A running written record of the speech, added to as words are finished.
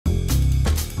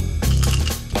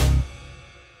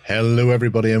Hello,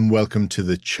 everybody, and welcome to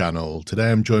the channel. Today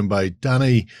I'm joined by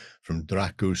Danny from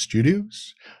Draco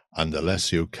Studios and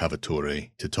Alessio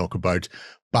Cavatore to talk about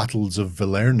Battles of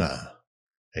Valerna,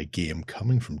 a game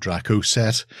coming from Draco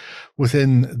set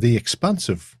within the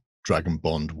expansive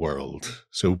Dragonbond world.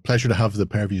 So pleasure to have the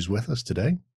pair of yous with us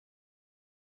today.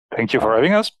 Thank you for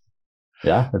having us.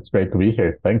 Yeah, it's great to be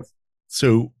here. Thanks.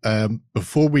 So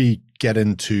before we get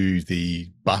into the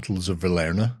Battles of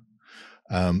Valerna,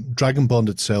 Dragonbond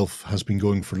itself has been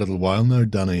going for a little while now,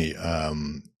 Danny,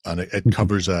 and it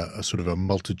covers a sort of a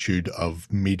multitude of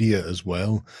media as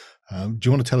well. Do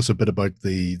you want to tell us a bit about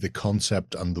the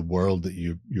concept and the world that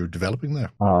you're developing there?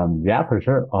 Yeah, for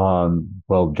sure.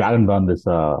 Well, Dragonbond is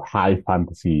a high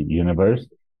fantasy universe.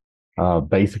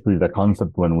 Basically, the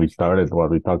concept when we started, what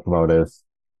we talked about is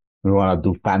we want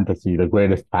to do fantasy, the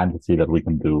greatest fantasy that we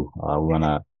can do. We want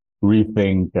to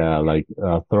rethink,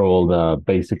 throw all the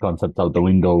basic concepts out the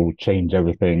window, change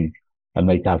everything, and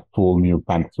make a full new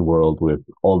fantasy world with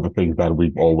all the things that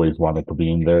we've always wanted to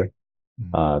be in there.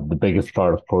 The biggest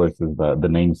part, of course, is the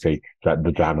namesake,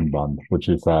 the Dragonbond, which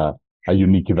is a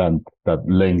unique event that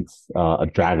links a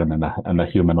dragon and a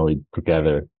humanoid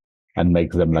together and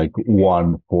makes them like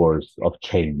one force of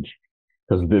change.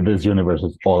 Because this universe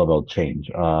is all about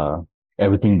change.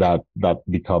 Everything that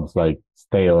becomes like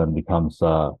stale and becomes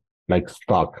like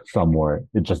stuck somewhere,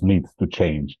 it just needs to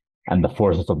change. And the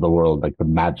forces of the world, like the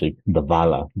magic, the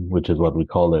Vala, which is what we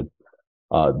call it,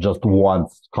 just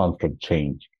wants constant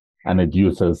change. And it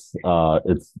uses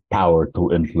its power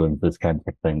to influence these kinds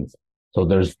of things. So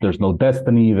there's no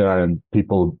destiny. There aren't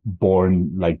people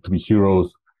born like to be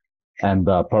heroes. And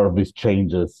part of these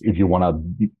changes, if you want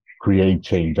to create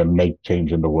change and make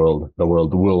change in the world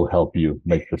will help you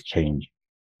make this change.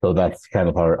 So that's kind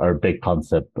of our big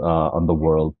concept on the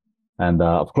world. And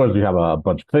of course, we have a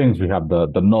bunch of things. We have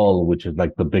the null, which is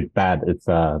like the big bad. It's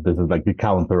this is like the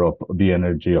counter of the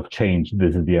energy of change.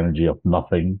 This is the energy of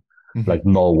nothing. Like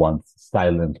null wants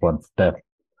silence, wants death.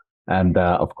 And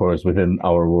of course, within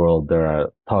our world, there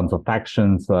are tons of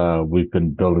factions. We've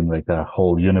been building like a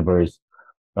whole universe.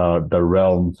 The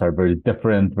realms are very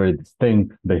different, very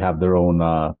distinct. They have their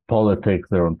own politics,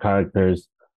 their own characters.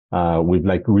 We've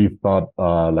like rethought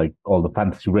like all the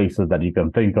fantasy races that you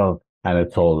can think of, and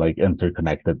it's all like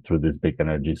interconnected through this big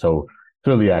energy. So it's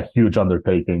really a huge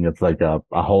undertaking. It's like a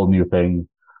whole new thing.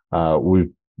 We've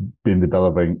been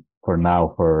developing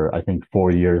for I think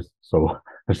 4 years. So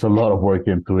there's a lot of work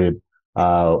into it.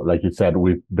 Like you said,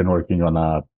 we've been working on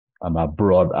a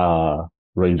broad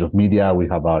range of media. We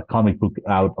have a comic book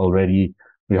out already.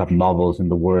 We have novels in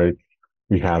the work.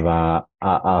 We have a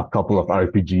couple of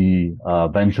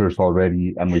RPG ventures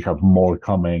already, and we have more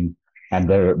coming. And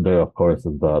there of course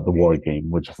is the Wargame,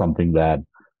 which is something that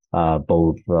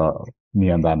both me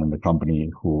and Dan in the company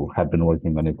who have been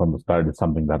working on it from the start is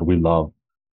something that we love.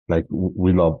 Like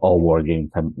we love all war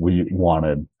games, and we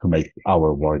wanted to make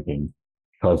our war game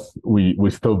because we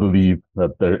still believe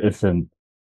that there isn't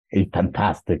a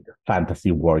fantastic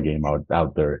fantasy war game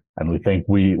out there, and we think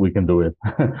we can do it.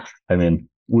 I mean,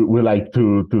 we like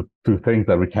to think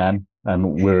that we can,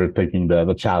 and we're taking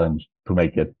the challenge to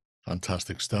make it.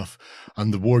 Fantastic stuff.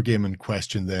 And the war game in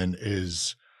question then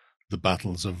is the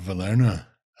Battles of Valerna.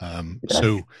 Yes.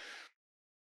 So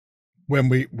when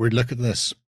we look at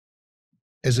this,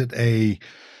 is it a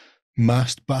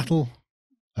massed battle?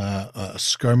 A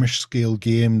skirmish scale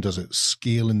game? Does it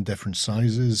scale in different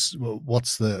sizes?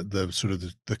 What's the sort of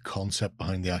the concept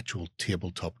behind the actual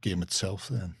tabletop game itself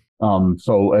then?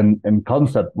 So in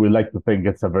concept, we like to think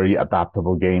it's a very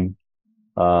adaptable game,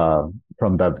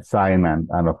 from the design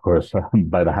and of course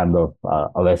by the hand of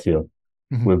Alessio.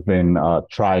 We've been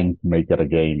trying to make it a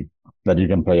game that you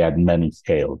can play at many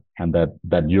scales, and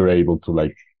that you're able to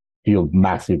like field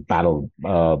massive battle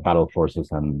forces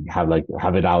and have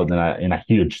it out in a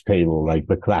huge table, like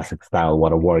the classic style,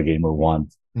 what a wargamer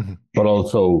wants, but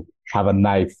also have a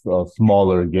nice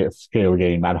smaller scale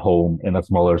game at home in a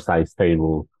smaller size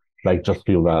table, like just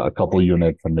field a couple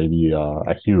units and maybe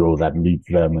a hero that leads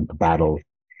them into battle,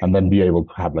 and then be able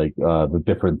to have like the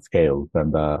different scales.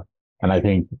 And I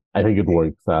think it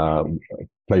works.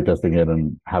 Playtesting it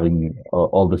and having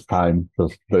all this time,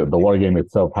 because the war game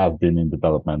itself has been in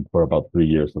development for about 3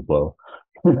 years as well.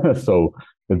 So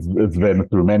it's been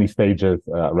through many stages.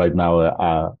 Right now,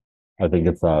 I think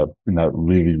it's in a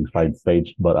really refined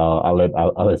stage. But I'll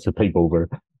let you take over.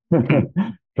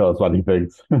 Tell us what he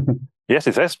thinks. Yes,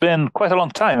 it has been quite a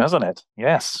long time, hasn't it?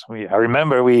 Yes, I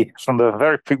remember from the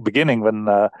very beginning when.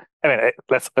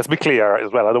 Let's be clear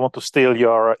as well. I don't want to steal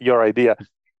your idea.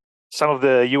 Some of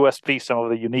the USP, some of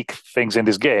the unique things in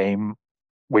this game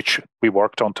which we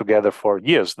worked on together for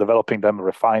years, developing them,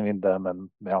 refining them, and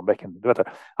making them better,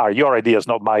 are your ideas,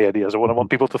 not my ideas. I wouldn't want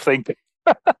people to think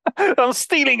I'm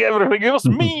stealing everything. It was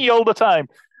me all the time.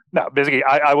 No, basically,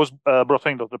 I was brought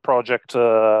into the project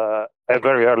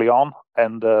very early on,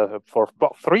 and for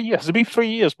about 3 years. It's been 3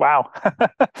 years. Wow.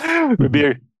 We'd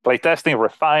be playtesting,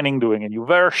 refining, doing a new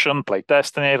version,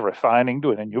 playtesting it, refining,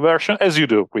 doing a new version, as you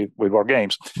do with war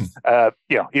games.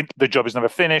 The job is never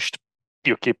finished.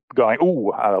 You keep going,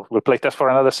 we'll playtest for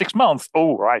another 6 months.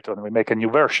 Oh, right, and we make a new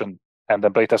version, and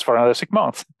then playtest for another 6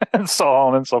 months, and so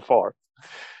on and so forth.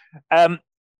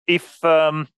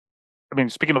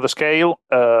 Speaking of the scale,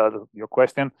 your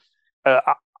question,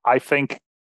 I think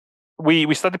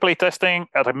we started playtesting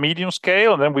at a medium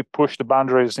scale, and then we pushed the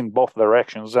boundaries in both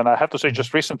directions. And I have to say,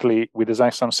 just recently, we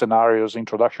designed some scenarios,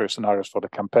 introductory scenarios for the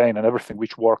campaign and everything,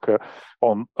 which work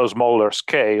on a smaller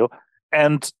scale.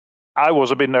 And I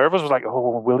was a bit nervous. I was like,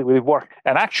 will it work?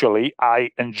 And actually, I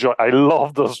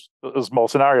love those small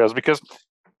scenarios, because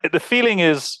the feeling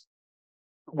is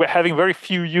we're having very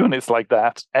few units like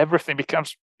that. Everything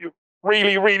becomes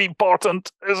really, really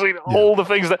important. All the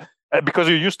things that, because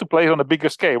you used to play on a bigger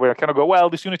scale, where I kind of go, well,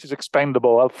 this unit is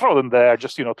expendable, I'll throw them there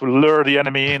just to lure the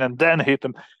enemy in and then hit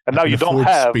them. And now you don't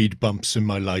have speed bumps in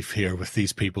my life here with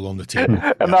these people on the table.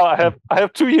 And now I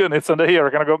have 2 units, and here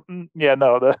are going to go,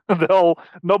 the whole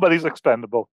nobody's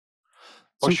expendable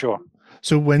for sure.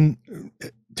 So when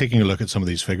taking a look at some of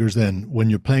these figures, then when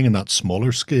you're playing in that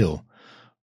smaller scale,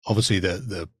 obviously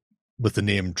the with the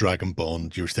name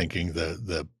Dragonbond, you're thinking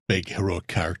the big heroic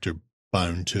character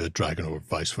bound to a dragon, or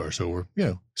vice versa, or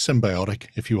symbiotic,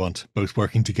 if you want, both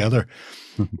working together.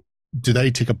 Do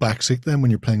they take a backseat then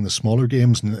when you're playing the smaller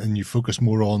games, and you focus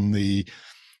more on the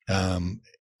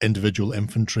individual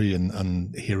infantry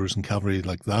and heroes and cavalry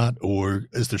like that? Or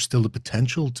is there still the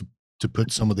potential to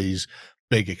put some of these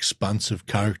big expansive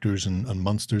characters and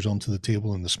monsters onto the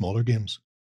table in the smaller games?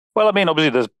 Well, obviously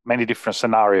there's many different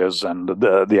scenarios, and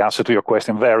the answer to your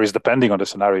question varies depending on the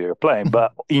scenario you're playing.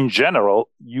 But in general,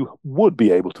 you would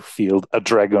be able to field a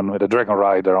dragon with a dragon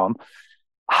rider on.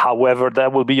 However,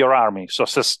 that will be your army. So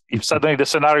if suddenly the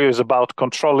scenario is about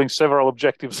controlling several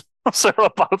objectives on several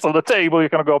parts of the table, you're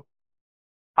going to go,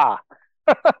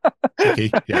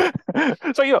 Okay, yeah.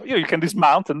 So you can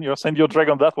dismount and send your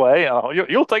dragon that way.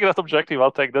 You'll take that objective,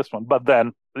 I'll take this one. But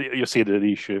then you see the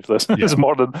issue if there's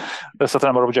more than a certain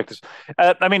number of objectives.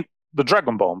 The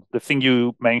Dragonbond, the thing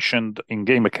you mentioned in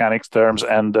game mechanics terms,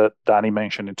 and Danny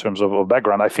mentioned in terms of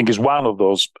background, I think is one of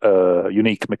those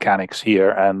unique mechanics here,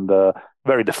 and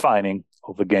very defining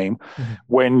of the game.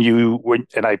 Very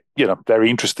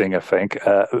interesting, I think,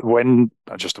 when,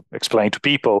 just to explain to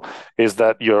people, is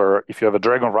that if you have a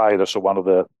dragon rider, so one of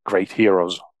the great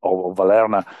heroes of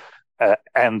Valerna,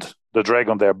 and the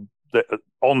dragon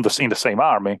in the same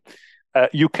army,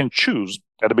 you can choose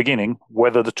at the beginning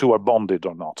whether the two are bonded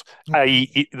or not.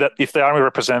 I.e., that if the army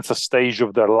represents a stage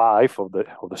of their life, of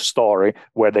the story,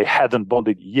 where they hadn't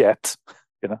bonded yet,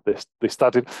 they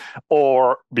started,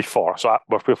 or before,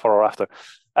 before or after.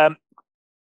 And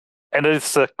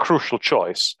it's a crucial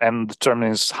choice and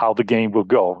determines how the game will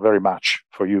go very much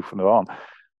for you from now on.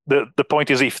 The point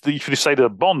is, if you decide they're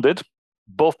bonded,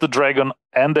 both the dragon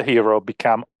and the hero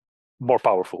become more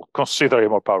powerful, considerably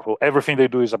more powerful. Everything they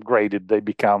do is upgraded. They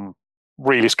become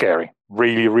really scary,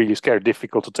 really, really scary,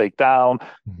 difficult to take down,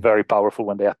 very powerful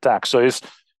when they attack. So it's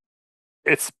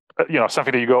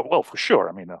something that you go, well, for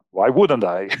sure. Why wouldn't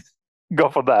I go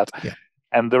for that? Yeah.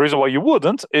 And the reason why you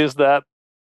wouldn't is that,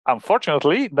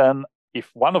 unfortunately, then if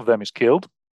one of them is killed,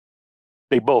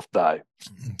 they both die.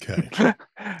 Okay.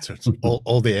 So it's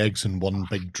all the eggs in one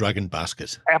big dragon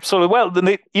basket. Absolutely. Well,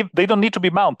 then they don't need to be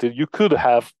mounted. You could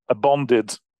have a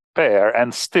bonded pair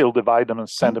and still divide them and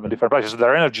send them in different places.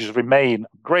 Their energies remain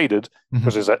upgraded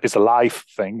because it's a life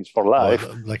thing. It's for life.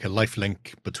 Like a life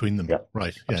link between them. Yeah.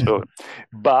 Right. Yeah. Absolutely.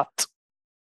 But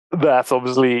that's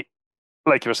obviously,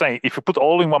 like you were saying, if you put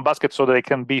all in one basket so they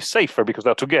can be safer because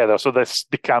they're together, so this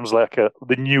becomes like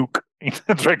the nuke in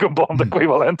the Dragonbond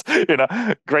equivalent.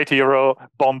 Great hero,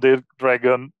 bonded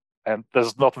dragon, and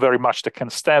there's not very much that can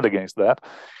stand against that.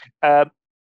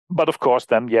 But of course,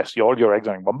 then yes, all your eggs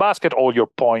are in one basket. All your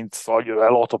points, a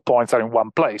lot of points are in one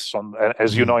place. And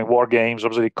as you know, in war games,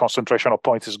 obviously, concentration of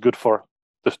points is good for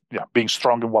being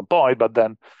strong in one point. But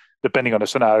then, depending on the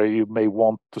scenario, you may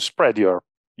want to spread your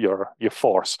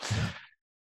force.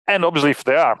 And obviously, if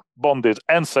they are bonded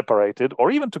and separated, or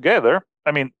even together,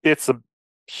 it's a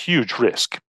huge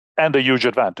risk and a huge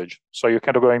advantage. So you're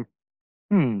kind of going,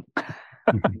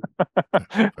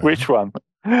 which one?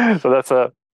 So that's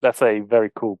a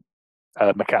very cool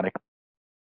mechanic.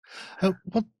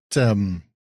 What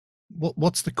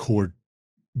what's the core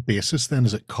basis then?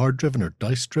 Is it card driven or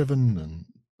dice driven?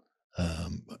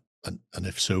 And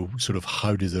if so, sort of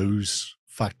how do those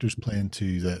factors play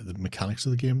into the mechanics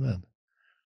of the game then?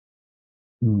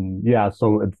 Yeah,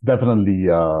 so it's definitely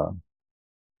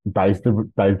dice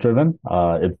driven.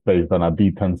 It's based on a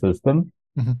D10 system.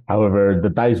 Mm-hmm. However, the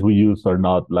dice we use are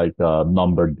not like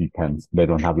numbered D10s. They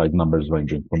don't have like numbers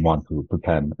ranging from 1 to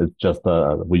 10. It's just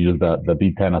we use the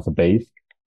D10 as a base,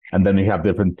 and then we have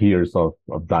different tiers of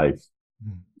dice.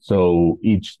 Mm-hmm. So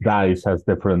each dice has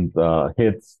different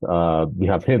hits. We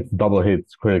have hits, double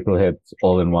hits, critical hits,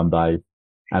 all in one dice.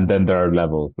 And then there are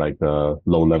levels like low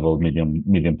level,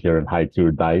 medium tier, and high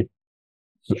tier dice.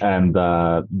 And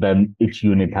then each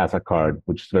unit has a card,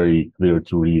 which is very clear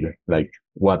to read, like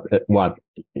what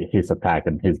his attack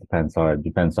and his defense are.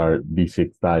 Defense are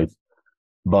D6 dice.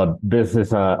 But this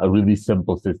is a really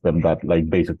simple system that like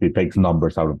basically takes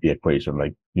numbers out of the equation.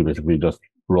 Like you basically just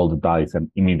roll the dice and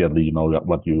immediately you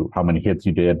know how many hits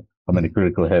you did, how many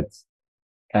critical hits.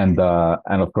 And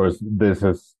of course, this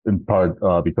is in part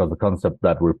because the concept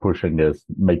that we're pushing is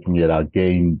making it a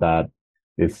game that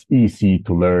is easy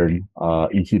to learn,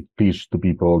 easy to teach to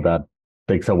people, that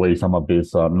takes away some of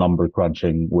this number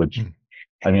crunching, which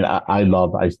I mean,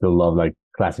 I still love like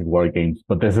classic war games,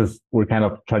 but we're kind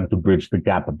of trying to bridge the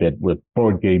gap a bit with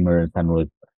board gamers and with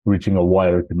reaching a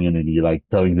wider community, like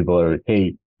telling people,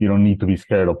 hey, you don't need to be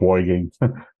scared of war games.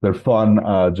 They're fun.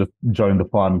 Just join the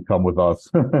fun. Come with us,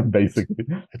 basically.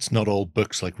 It's not all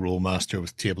books like Rollmaster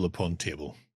with table upon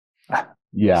table.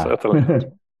 Yeah.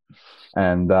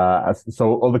 And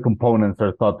so all the components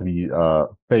are thought to be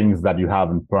things that you have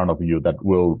in front of you that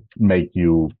will make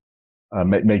you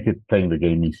make it playing the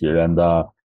game easier. And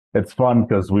it's fun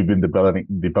because we've been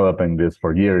developing this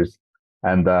for years.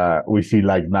 And we see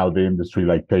like now the industry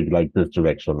like take like this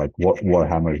direction, like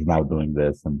Warhammer is now doing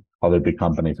this and other big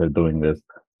companies are doing this.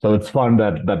 So it's fun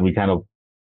that we kind of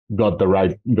got it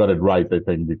right, I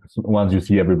think, because once you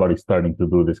see everybody starting to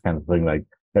do this kind of thing, like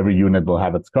every unit will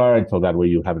have its card, so that way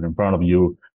you have it in front of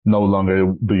you. No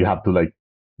longer do you have to like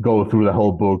go through the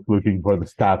whole book looking for the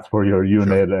stats for your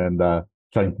unit and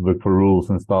trying to look for rules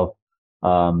and stuff.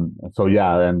 So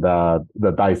yeah, and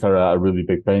the dice are a really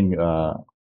big thing.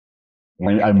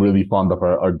 I'm really fond of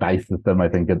our dice system. I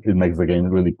think it makes the game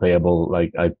really playable.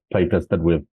 Like I play tested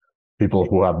with people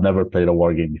who have never played a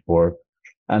war game before.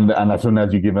 And as soon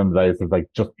as you give them dice, it's like,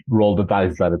 just roll the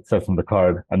dice that it says on the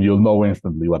card and you'll know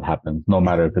instantly what happens, no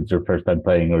matter if it's your first time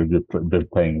playing or you've been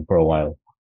playing for a while.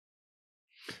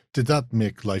 Did that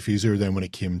make life easier then when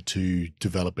it came to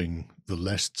developing the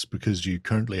lists? Because you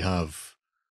currently have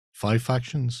 5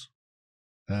 factions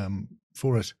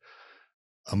for it.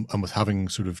 And with having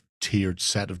sort of tiered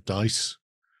set of dice,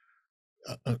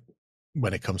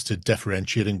 when it comes to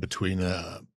differentiating between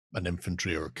an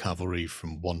infantry or a cavalry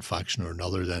from one faction or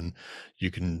another, then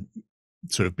you can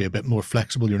sort of be a bit more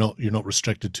flexible. You're not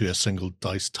restricted to a single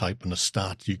dice type and a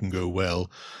stat. You can go,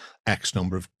 well, X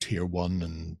number of tier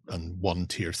 1 and 1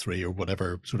 tier 3 or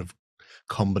whatever sort of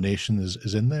combination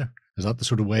is in there. Is that the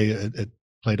sort of way it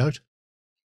played out?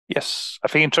 Yes, I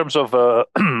think in terms of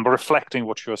reflecting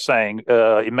what you're saying,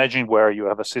 imagine where you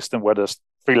have a system where there's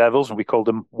 3 levels, and we call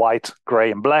them white,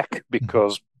 gray, and black,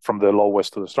 because from the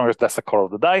lowest to the strongest, that's the color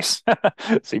of the dice.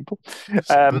 Simple.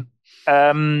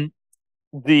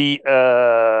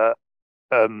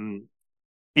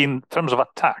 In terms of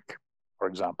attack, for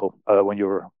example, when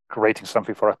you're creating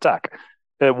something for attack,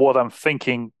 what I'm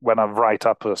thinking when I write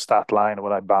up a stat line,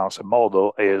 when I bounce a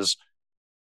model, is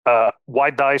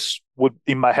white dice would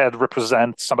in my head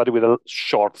represent somebody with a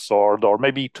short sword, or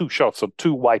maybe 2 short swords,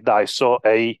 2 white dice, so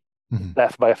a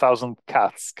death by 1,000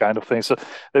 cats kind of thing. So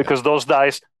because those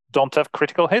dice don't have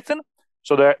critical hits in,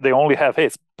 so they only have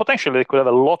hits. Potentially they could have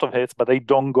a lot of hits, but they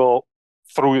don't go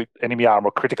through enemy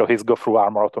armor. Critical hits go through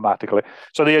armor automatically.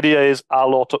 So the idea is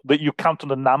that you count on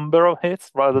the number of hits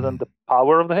rather than the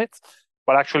power of the hits.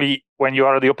 But actually, when you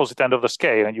are at the opposite end of the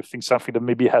scale and you think something that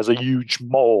maybe has a huge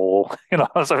maul,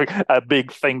 something, a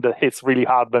big thing that hits really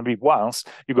hard maybe once,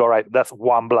 you go, right, that's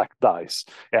 1 black dice,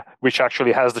 which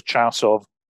actually has the chance of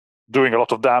doing a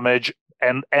lot of damage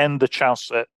and the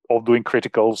chance of doing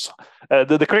criticals.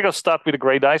 The criticals start with the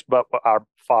gray dice, but are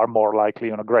far more likely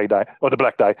on a gray die or the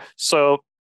black die. So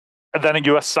then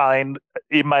you assign,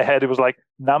 in my head, it was like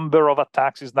number of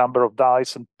attacks is number of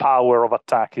dice and power of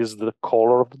attack is the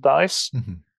color of the dice.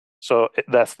 So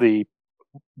that's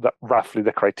roughly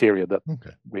the criteria that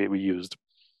we used.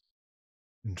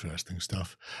 Interesting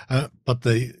stuff. But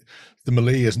the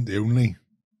melee isn't the only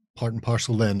part and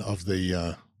parcel then of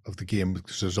the game,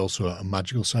 because there's also a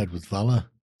magical side with Vala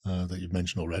that you've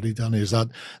mentioned already, Danny. Is it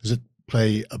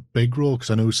play a big role? Because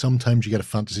I know sometimes you get a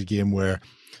fantasy game where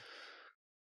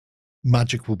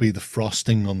magic will be the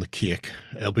frosting on the cake.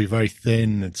 It'll be very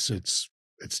thin. It's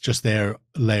just there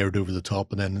layered over the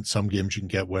top. And then in some games you can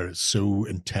get where it's so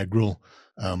integral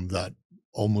that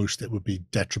almost it would be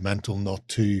detrimental not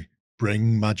to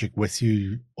bring magic with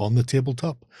you on the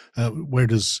tabletop. Where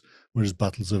does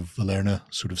Battles of Valerna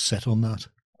sort of sit on that?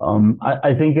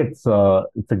 I think it's a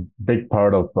big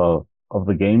part of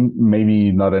the game.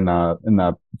 Maybe not in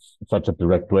a such a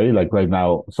direct way. Like right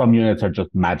now, some units are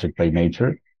just magic by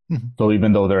nature. Mm-hmm. So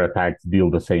even though their attacks deal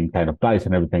the same kind of dice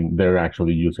and everything, they're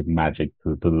actually using magic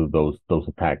to do those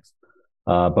attacks.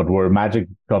 But where magic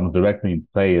comes directly into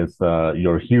play is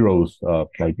your heroes.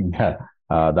 Like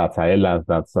that's Aelas.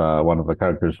 That's one of the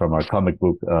characters from our comic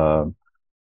book.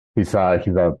 He's an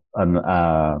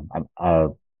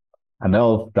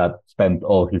elf that spent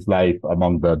all his life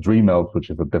among the dream elves, which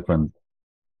is a different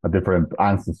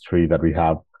ancestry that we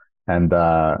have. And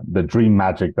the dream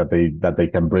magic that they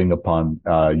can bring upon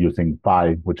using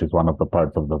Phi, which is one of the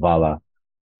parts of the Vala,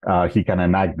 he can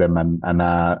enact them. And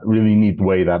a really neat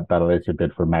way that Alessio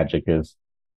did for magic is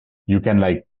you can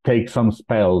like take some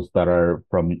spells that are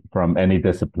from any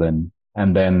discipline,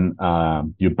 and then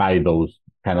you buy those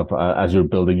kind of as you're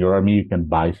building your army. You can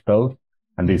buy spells,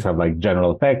 and these have like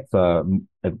general effects.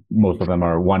 Most of them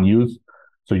are one use,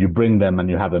 so you bring them and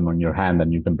you have them on your hand,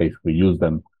 and you can basically use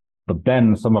them. But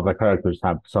then some of the characters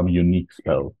have some unique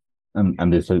spells,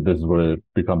 and this is where it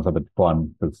becomes a bit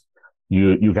fun, because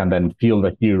you can then feel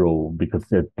the hero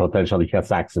because it potentially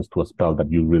has access to a spell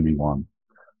that you really want.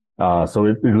 So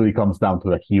it really comes down to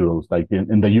the heroes. Like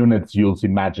in the units, you'll see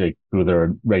magic through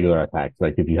their regular attacks.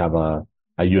 Like if you have a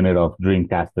unit of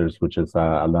Dreamcasters, which is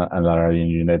an Alarian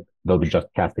unit, they'll be just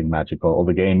casting magic all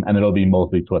the game, and it'll be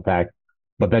mostly to attack.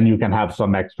 But then you can have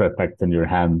some extra effects in your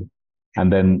hand,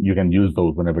 and then you can use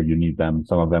those whenever you need them.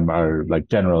 Some of them are like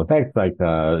general effects, like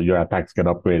your attacks get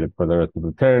upgraded for the rest of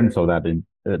the turn, so that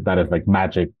that is like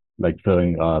magic, like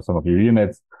filling some of your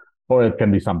units. Or it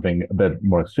can be something a bit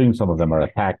more extreme. Some of them are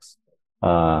attacks,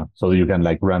 so you can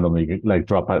like randomly like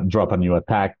drop a new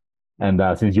attack. And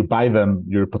since you buy them,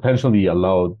 you're potentially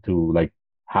allowed to like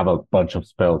have a bunch of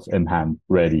spells in hand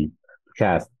ready to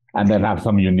cast, and then have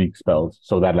some unique spells.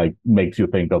 So that like makes you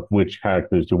think of which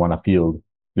characters you want to field.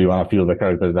 Do you want to field the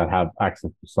characters that have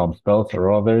access to some spells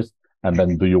or others? And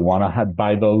then do you want to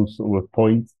buy those with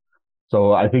points?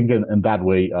 So I think in that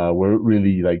way, we're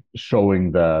really like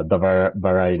showing the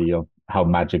variety of how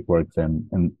magic works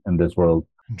in this world.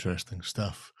 Interesting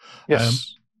stuff.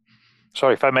 Yes.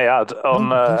 Sorry, if I may add,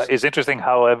 it's interesting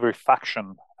how every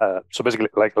faction, so basically,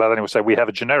 like Ladani was saying, we have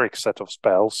a generic set of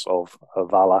spells of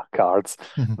Vala cards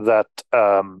that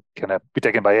can be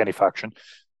taken by any faction.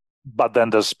 But then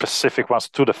there's specific ones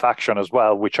to the faction as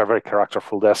well, which are very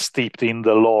characterful. They're steeped in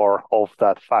the lore of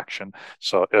that faction.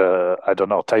 So, I don't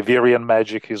know, Tyverian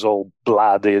magic is all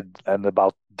blooded and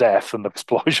about death and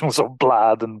explosions of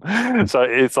blood. And so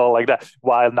it's all like that.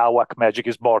 While Nawak magic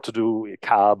is more to do,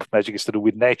 Cab magic is to do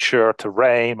with nature,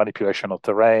 terrain, manipulation of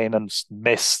terrain, and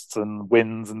mists and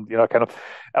winds, and, you know, kind of,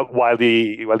 while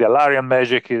the Alarian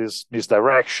magic is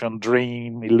misdirection,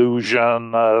 dream,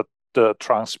 illusion, the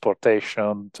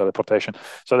teleportation.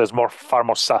 So there's far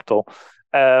more subtle.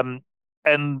 And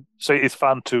so it's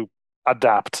fun to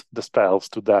adapt the spells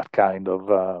to that kind of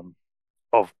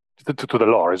to the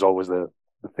lore is always the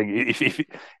thing.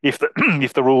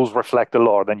 If the rules reflect the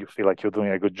lore, then you feel like you're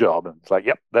doing a good job. And it's like,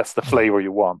 yep, that's the flavor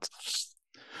you want.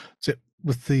 So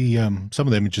with the some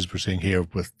of the images we're seeing here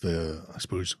with the, I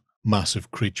suppose,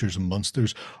 massive creatures and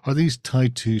monsters, are these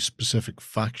tied to specific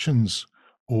factions,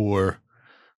 or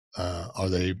are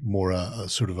they more a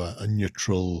sort of a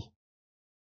neutral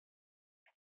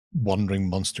wandering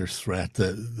monster threat,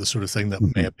 the sort of thing that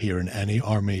may appear in any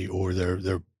army, or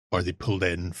are they pulled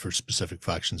in for specific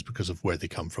factions because of where they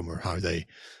come from or how they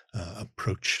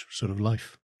approach sort of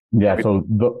life? Yeah, so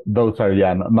those are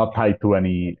not tied to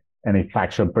any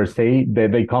faction per se.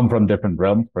 They come from different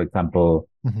realms. For example,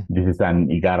 this is an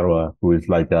Igarwa, who is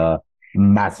like a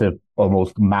massive,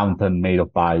 almost mountain made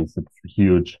of ice. It's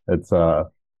huge. It's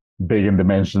big in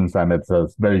dimensions, and it's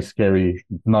very scary.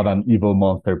 It's not an evil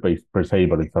monster per se,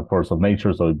 but it's a force of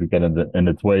nature. So if you get in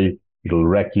its way, it'll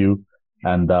wreck you.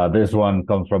 And this one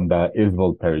comes from the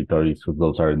Isval territories. So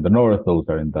those are in the north. Those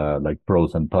are in the like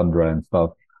frozen tundra and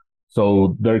stuff.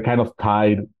 So they're kind of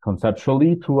tied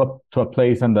conceptually to a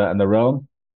place in the realm.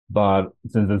 But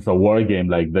since it's a war game,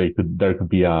 like there could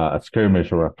be a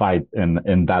skirmish or a fight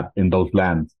in those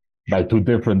lands by two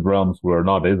different realms who are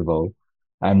not Isval.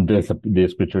 and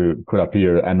this creature could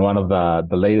appear. And one of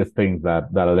the latest things that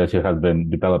Alessio has been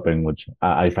developing, which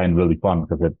I find really fun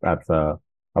because it adds a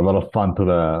lot of fun to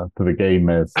the game,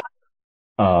 is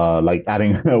like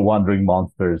adding wandering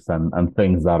monsters and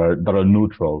things that are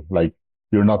neutral. Like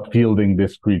you're not fielding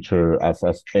this creature as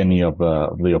any of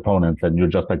the opponents, and you're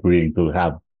just agreeing to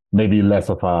have maybe less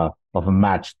of a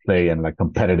match play and like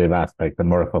competitive aspect, and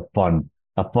more of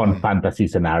a fun fantasy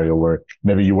scenario where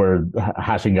maybe you were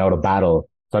hashing out a battle.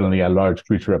 Suddenly a large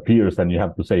creature appears and you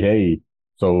have to say, hey,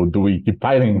 so do we keep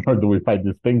fighting or do we fight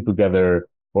this thing together,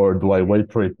 or do I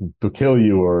wait for it to kill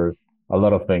you, or a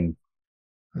lot of things.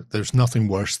 There's nothing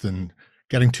worse than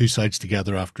getting two sides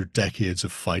together after decades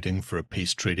of fighting for a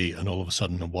peace treaty, and all of a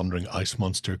sudden a wandering ice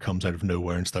monster comes out of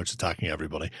nowhere and starts attacking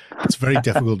everybody. It's very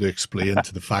difficult to explain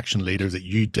to the faction leader that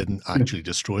you didn't actually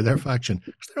destroy their faction.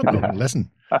 They're going, listen.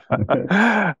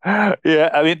 Yeah,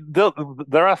 I mean,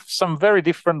 there are some very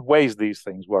different ways these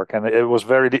things work, and it was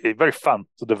very fun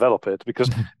to develop it, because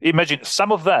imagine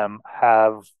some of them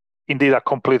have indeed are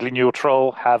completely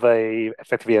neutral, have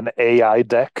effectively an AI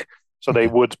deck, so they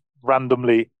would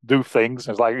randomly do things.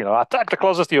 It's like, attack the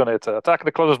closest unit, attack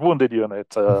the closest wounded unit.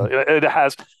 It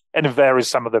has, and it varies.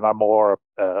 Some of them are more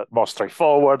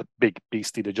straightforward, big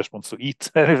beastie that just wants to eat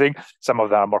anything. Some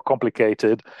of them are more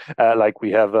complicated. Like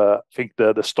we have, I think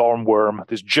the stormworm,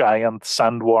 this giant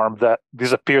sandworm that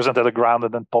disappears into the ground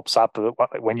and then pops up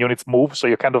when units move. So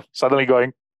you're kind of suddenly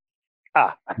going, do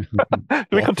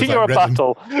we continue our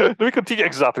battle? Do we continue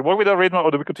exactly what with the rhythm, or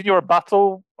do we continue our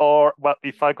battle? Or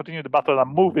if I continue the battle and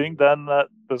I'm moving, then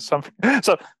there's something.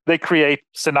 So they create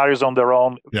scenarios on their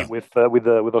own with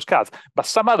those cards. But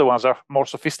some other ones are more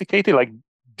sophisticated, like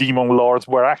Demon Lords,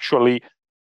 where actually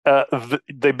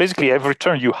they basically every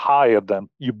turn you hire them,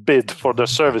 you bid for their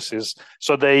services.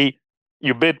 So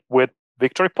you bid with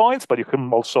victory points, but you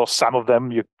can also, some of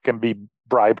them you can be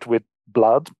bribed with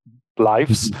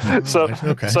lives.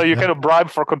 So you kind of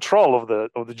bribe for control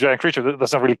of the giant creature that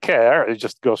doesn't really care. It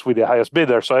just goes with the highest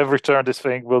bidder. So every turn this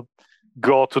thing will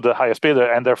go to the highest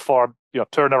bidder, and therefore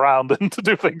turn around and to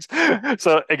do things.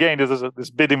 So again, there's this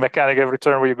bidding mechanic every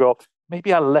turn where you go,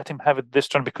 maybe I'll let him have it this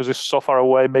turn because he's so far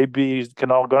away. Maybe he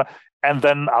cannot go, and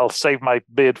then I'll save my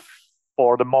bid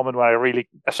for the moment when I really.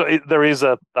 So there is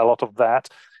a lot of that.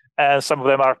 And some of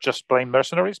them are just plain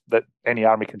mercenaries that any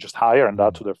army can just hire and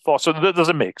add to their force. So there's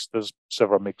a mix. There's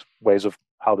several mixed ways of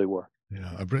how they work.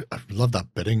 Yeah, I love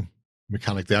that bidding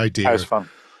mechanic. The idea fun.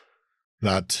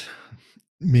 That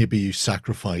maybe you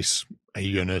sacrifice a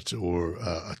unit or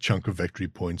a chunk of victory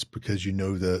points because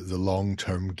the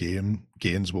long-term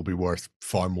gains will be worth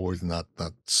far more than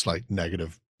that slight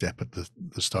negative dip at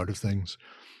the start of things.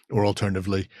 Or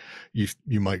alternatively,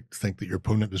 you might think that your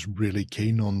opponent is really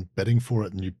keen on bidding for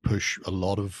it, and you push a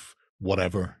lot of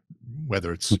whatever,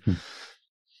 whether it's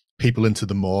people into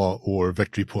the maw or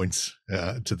victory points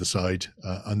to the side,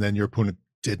 and then your opponent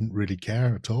didn't really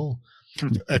care at all.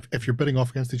 If you're bidding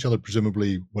off against each other,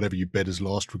 presumably whatever you bid is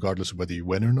lost, regardless of whether you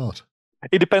win or not.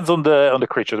 It depends on the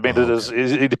creature. I mean,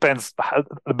 it depends.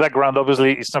 The background,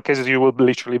 obviously, in some cases you will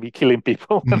literally be killing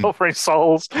people and offering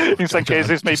souls. In some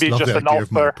cases, maybe just an offer.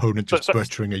 Of my opponent just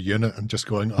butchering a unit and just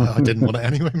going, I didn't want it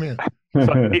anyway, mate.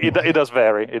 So it does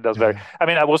vary. It does vary. I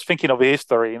mean, I was thinking of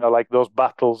history, like those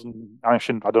battles in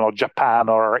ancient, I don't know, Japan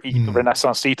or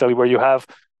Renaissance Italy, where you have,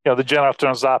 the general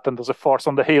turns up and there's a force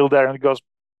on the hill there, and it goes,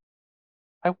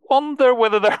 I wonder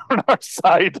whether they're on our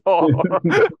side or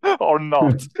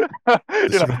not.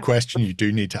 The sort of question you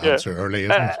do need to answer early,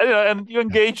 isn't it? And you're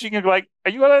engaging, and like, are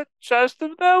you going to charge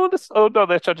them now? Oh, no,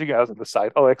 they're charging us on the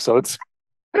side. Oh, excellent.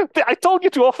 I told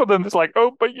you to offer them. It's like,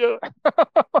 oh, but yeah.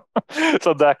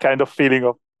 So that kind of feeling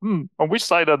of, on which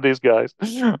side are these guys?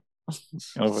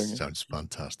 Sounds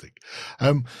fantastic.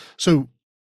 So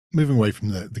moving away from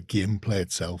the gameplay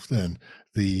itself, then,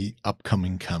 the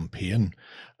upcoming campaign,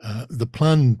 the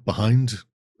plan behind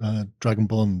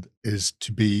Dragonbond is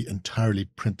to be entirely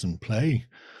print and play.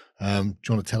 Do you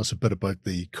want to tell us a bit about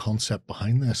the concept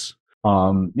behind this?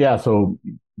 So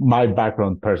my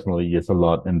background personally is a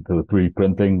lot into 3D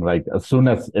printing. Like, as soon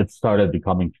as it started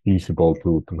becoming feasible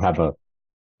to have a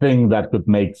thing that could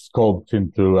make sculpts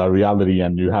into a reality,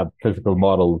 and you have physical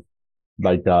models,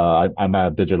 like I'm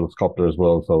a digital sculptor as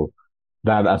well, so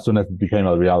that as soon as it became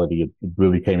a reality, it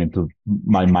really came into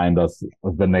my mind as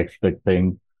the next big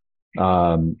thing.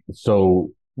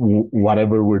 So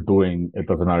whatever we're doing, it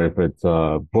doesn't matter if it's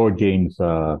board games,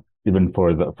 even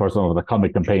for some of the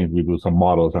comic campaigns, we do some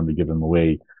models and we give them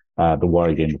away. The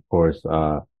Wargame, of course.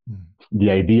 The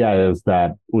idea is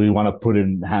that we want to put it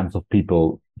in hands of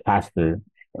people faster.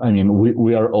 I mean,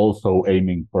 we are also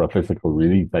aiming for a physical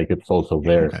release, like it's also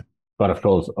there. Okay. But of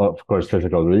course,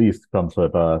 physical release comes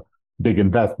with a big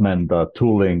investment,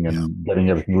 tooling, and getting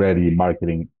everything ready,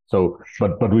 marketing. So,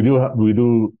 but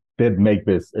did make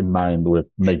this in mind with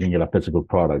making it a physical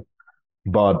product.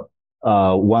 But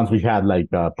once we had like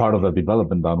part of the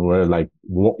development done, we're like,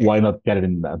 why not get it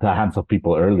in the hands of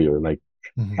people earlier? Like,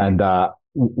 and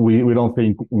we don't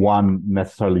think one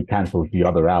necessarily cancels the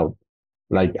other out.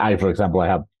 Like for example, I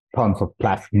have tons of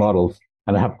plastic models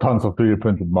and I have tons of 3D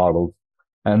printed models.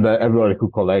 And everybody who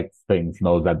collects things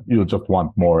knows that you just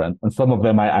want more. And some of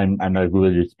them I'm like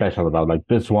really special about. Like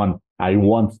this one, I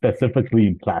want specifically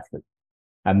in plastic.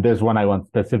 And this one I want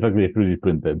specifically 3D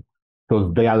printed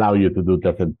because they allow you to do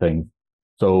different things.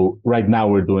 So right now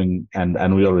we're doing,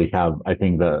 and we already have, I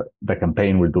think the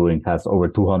campaign we're doing has over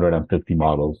 250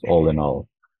 models all in all.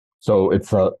 So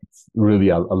it's really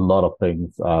a lot of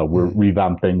things. We're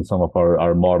revamping some of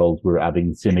our models. We're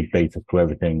adding scenic bases to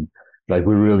everything. Like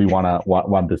we really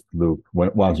want this to look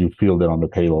once you feel it on the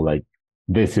table, like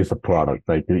this is a product.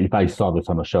 Like if I saw this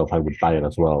on the shelf, I would buy it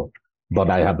as well. But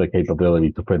I have the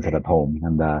capability to print it at home.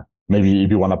 And maybe if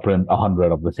you want to print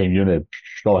 100 of the same unit,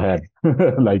 go ahead.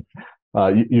 Like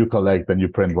you collect and you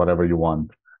print whatever you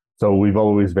want. So we've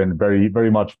always been very,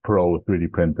 very much pro 3D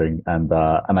printing. And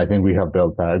I think we have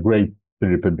built a great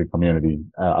 3D printing community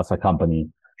as a company.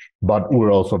 But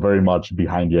we're also very much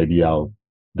behind the idea of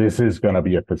this is going to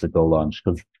be a physical launch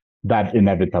because that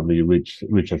inevitably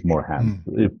reaches more hands.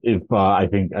 If I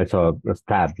think I saw a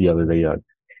stat the other day,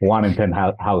 1 in 10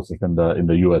 houses in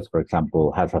the US, for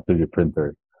example, has a 3D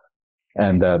printer,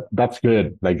 and that's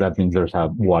good. Like that means there's a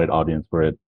wide audience for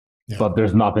it. Yeah. But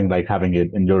there's nothing like having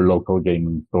it in your local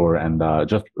gaming store and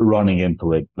just running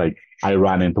into it. Like I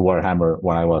ran into Warhammer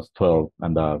when I was 12,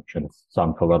 and it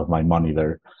sunk a lot of my money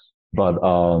there. But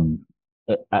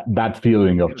that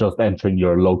feeling of just entering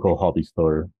your local hobby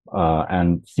store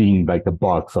and seeing like a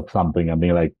box of something and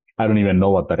being like, I don't even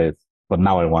know what that is, but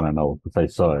now I want to know because I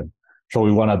saw it. So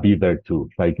we want to be there too.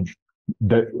 Like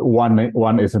the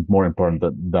one isn't more important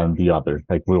than the other.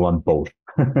 Like we want both.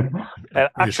 And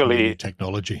actually,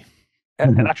 technology.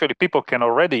 And actually, people can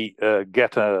already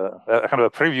get a kind of a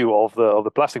preview of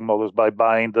the plastic models by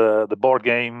buying the board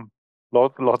game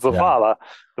Lords of Vala,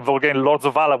 the board game Lords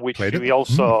of Vala, which we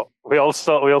also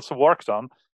worked on,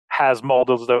 has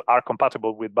models that are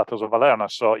compatible with Battles of Valerna.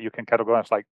 So you can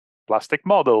categorize like plastic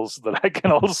models that I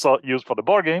can also use for the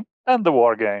board game and the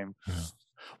war game. Yeah.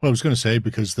 Well, I was going to say,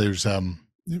 because there's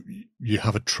you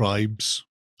have a tribes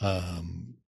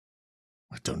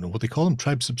I don't know what they call them,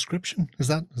 tribe subscription. Is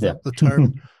that the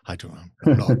term? I don't know.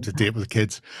 I'm not up to date with the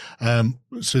kids.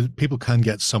 So people can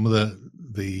get some of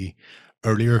the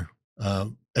earlier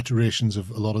iterations of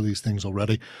a lot of these things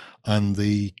already, and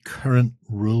the current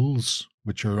rules,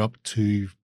 which are up to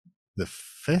the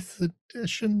 5th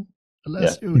edition.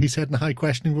 Alessio, he said in a high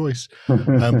questioning voice.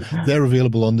 They're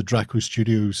available on the Draco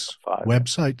Studios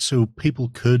website, so people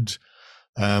could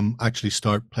actually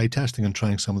start playtesting and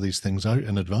trying some of these things out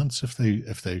in advance if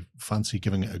they fancy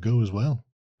giving it a go as well.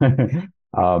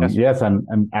 Yes,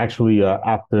 and actually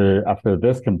after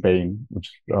this campaign, which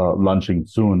is launching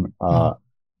soon,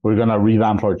 we're gonna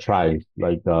revamp our tribes.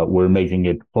 Like we're making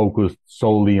it focused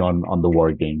solely on the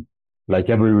war game. Like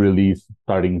every release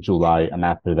starting July, and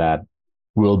after that,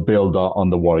 we'll build on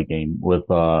the war game with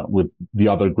the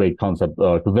other great concept.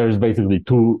 Because there's basically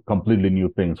 2 completely new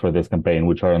things for this campaign,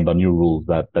 which are in the new rules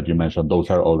that you mentioned. Those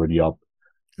are already up.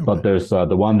 Okay. But there's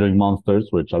the Wandering Monsters,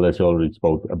 which Alessio already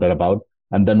spoke a bit about.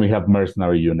 And then we have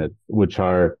mercenary units, which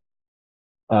are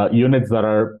units that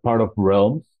are part of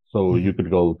realms. So you could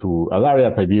go to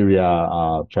Alaria,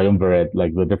 Tiberia, Triumvirate,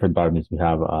 like the different armies we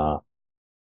have.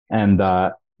 And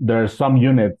there are some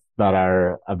units that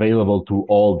are available to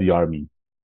all the armies.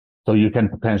 So you can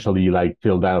potentially like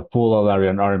fill that full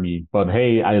Alarian army, but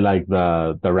hey, I like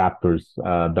the raptors,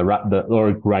 the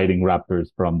orc riding raptors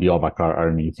from the Ovakar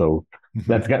army. So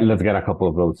let's get a couple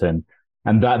of those in,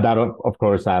 and that of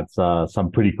course adds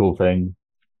some pretty cool thing,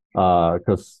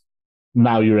 because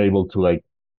now you're able to like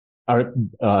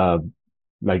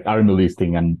army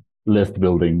listing and list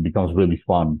building becomes really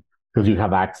fun because you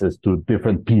have access to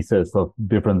different pieces of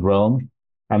different realms,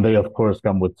 and they of course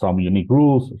come with some unique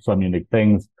rules, some unique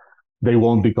things. They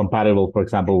won't be compatible, for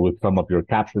example, with some of your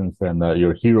captains and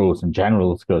your heroes and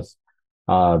generals because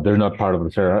they're not part of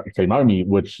the same army,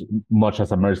 which much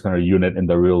as a mercenary unit in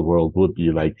the real world would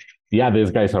be like, yeah, these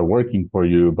guys are working for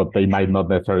you, but they might not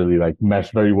necessarily like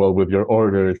mesh very well with your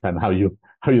orders and how you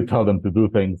tell them to do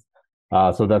things.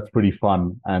 So that's pretty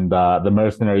fun. And the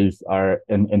mercenaries are,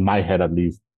 in my head at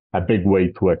least, a big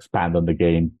way to expand on the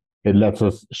game. It lets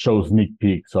us show sneak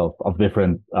peeks of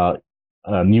different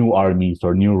new armies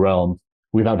or new realms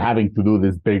without having to do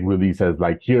this big releases,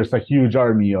 like here's a huge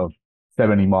army of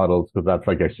 70 models, because that's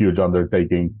like a huge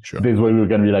undertaking. Sure. This way we're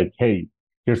going to be like, hey,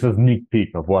 here's a sneak peek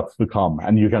of what's to come,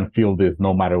 and you can feel this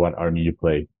no matter what army you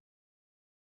play.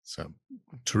 So,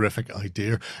 terrific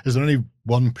idea. Is there any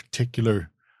one particular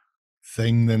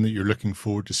thing then that you're looking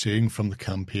forward to seeing from the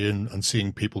campaign and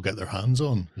seeing people get their hands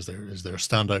on? Is there a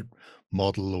standout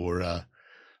model or a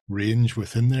range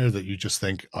within there that you just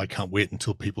think, I can't wait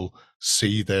until people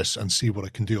see this and see what I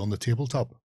can do on the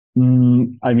tabletop?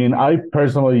 I mean, I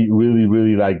personally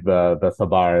really like the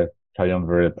Sabar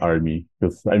Triumvirate army,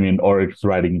 because I mean, orcs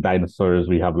riding dinosaurs.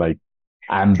 We have like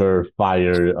Ander,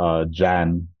 Fire,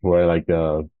 Jan, who are like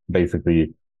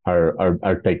basically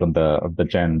our take on the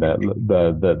Jan,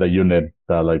 the unit,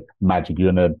 the like magic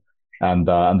unit, and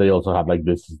they also have like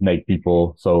this snake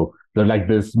people. So they're like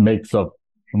this mix of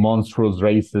monstrous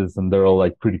races, and they're all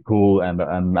like pretty cool. And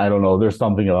I don't know, there's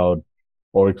something about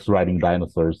orcs riding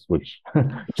dinosaurs which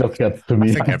just gets to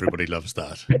me. I think everybody loves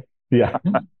that. Yeah.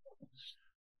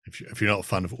 If you're not a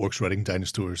fan of orcs riding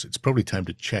dinosaurs, it's probably time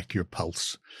to check your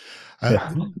pulse.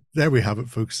 Yeah. There we have it,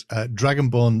 folks.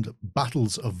 Dragonbond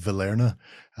Battles of Valerna.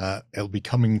 It'll be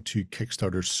coming to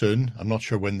Kickstarter soon. I'm not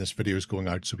sure when this video is going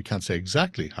out, so we can't say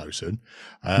exactly how soon.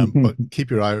 But keep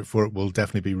your eye out for it. We'll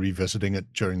definitely be revisiting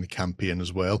it during the campaign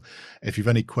as well. If you've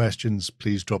any questions,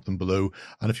 please drop them below.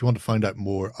 And if you want to find out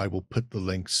more, I will put the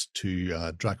links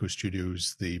to Draco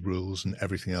Studios, the rules and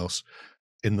everything else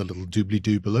in the little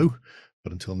doobly-doo below.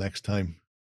 But until next time,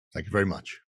 thank you very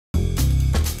much.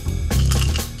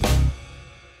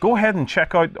 Go ahead and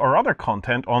check out our other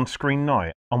content on screen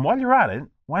now. And while you're at it,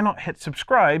 why not hit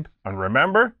subscribe and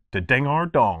remember to ding our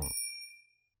dong.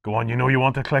 Go on, you know you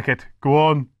want to click it. Go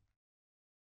on.